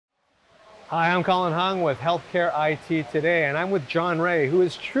Hi, I'm Colin Hung with Healthcare IT Today, and I'm with John Ray, who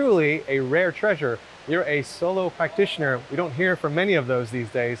is truly a rare treasure. You're a solo practitioner. We don't hear from many of those these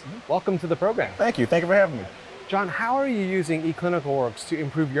days. Welcome to the program. Thank you. Thank you for having me. John, how are you using eClinicalWorks to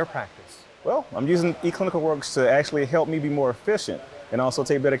improve your practice? Well, I'm using eClinicalWorks to actually help me be more efficient and also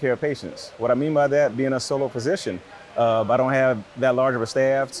take better care of patients. What I mean by that, being a solo physician, I don't have that large of a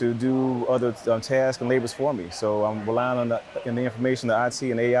staff to do other tasks and labors for me. So I'm relying on the information, the IT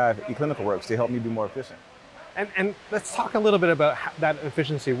and AI of eClinicalWorks to help me be more efficient. And let's talk a little bit about that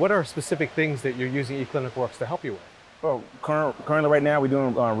efficiency. What are specific things that you're using eClinicalWorks to help you with? Well, currently right now we're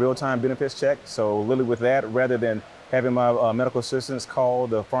doing real-time benefits check. So literally with that, rather than having my medical assistants call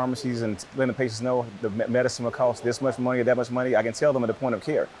the pharmacies and letting the patients know the medicine will cost this much money or that much money, I can tell them at the point of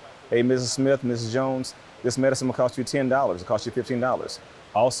care, hey, Mrs. Smith, Mrs. Jones, this medicine will cost you $10, it costs you $15.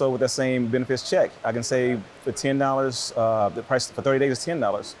 Also with that same benefits check, I can say for $10, the price for 30 days is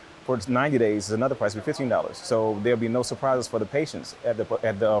 $10. For 90 days is another price, will be $15. So there'll be no surprises for the patients at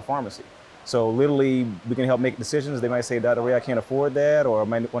the pharmacy. So literally, we can help make decisions. They might say, Dr. Ray, I can't afford that, or I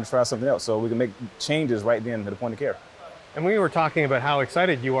might want to try something else. So we can make changes right then at the point of care. And we were talking about how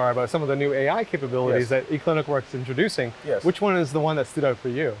excited you are about some of the new AI capabilities that eClinicalWorks is introducing. Yes. Which one is the one that stood out for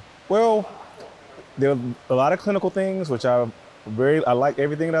you? Well, there are a lot of clinical things, which I like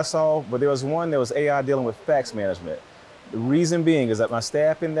everything that I saw, but there was one that was AI dealing with fax management. The reason being is that my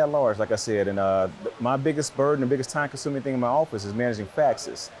staff isn't that large, like I said, and my biggest burden, the biggest time-consuming thing in my office is managing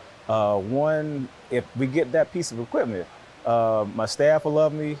faxes. If we get that piece of equipment, my staff will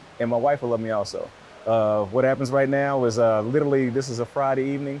love me and my wife will love me also. What happens right now is literally this is a Friday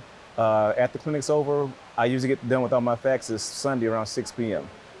evening. After the clinic's over, I usually get done with all my faxes Sunday around 6 p.m.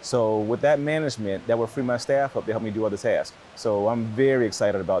 So with that management, that will free my staff up to help me do other tasks. So I'm very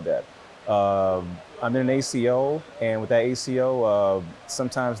excited about that. I'm in an ACO, and with that ACO,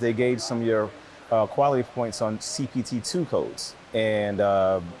 sometimes they gauge some of your quality points on CPT2 codes. And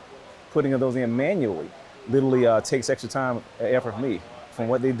putting those in manually literally takes extra time and effort for me. From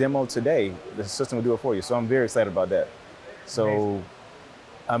what they demoed today, the system will do it for you. So I'm very excited about that. So amazing.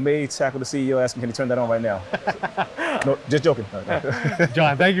 I may tackle the CEO asking, can you turn that on right now? No, just joking.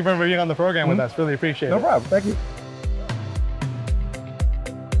 John, thank you for being on the program with us. Really appreciate it. No problem. Thank you.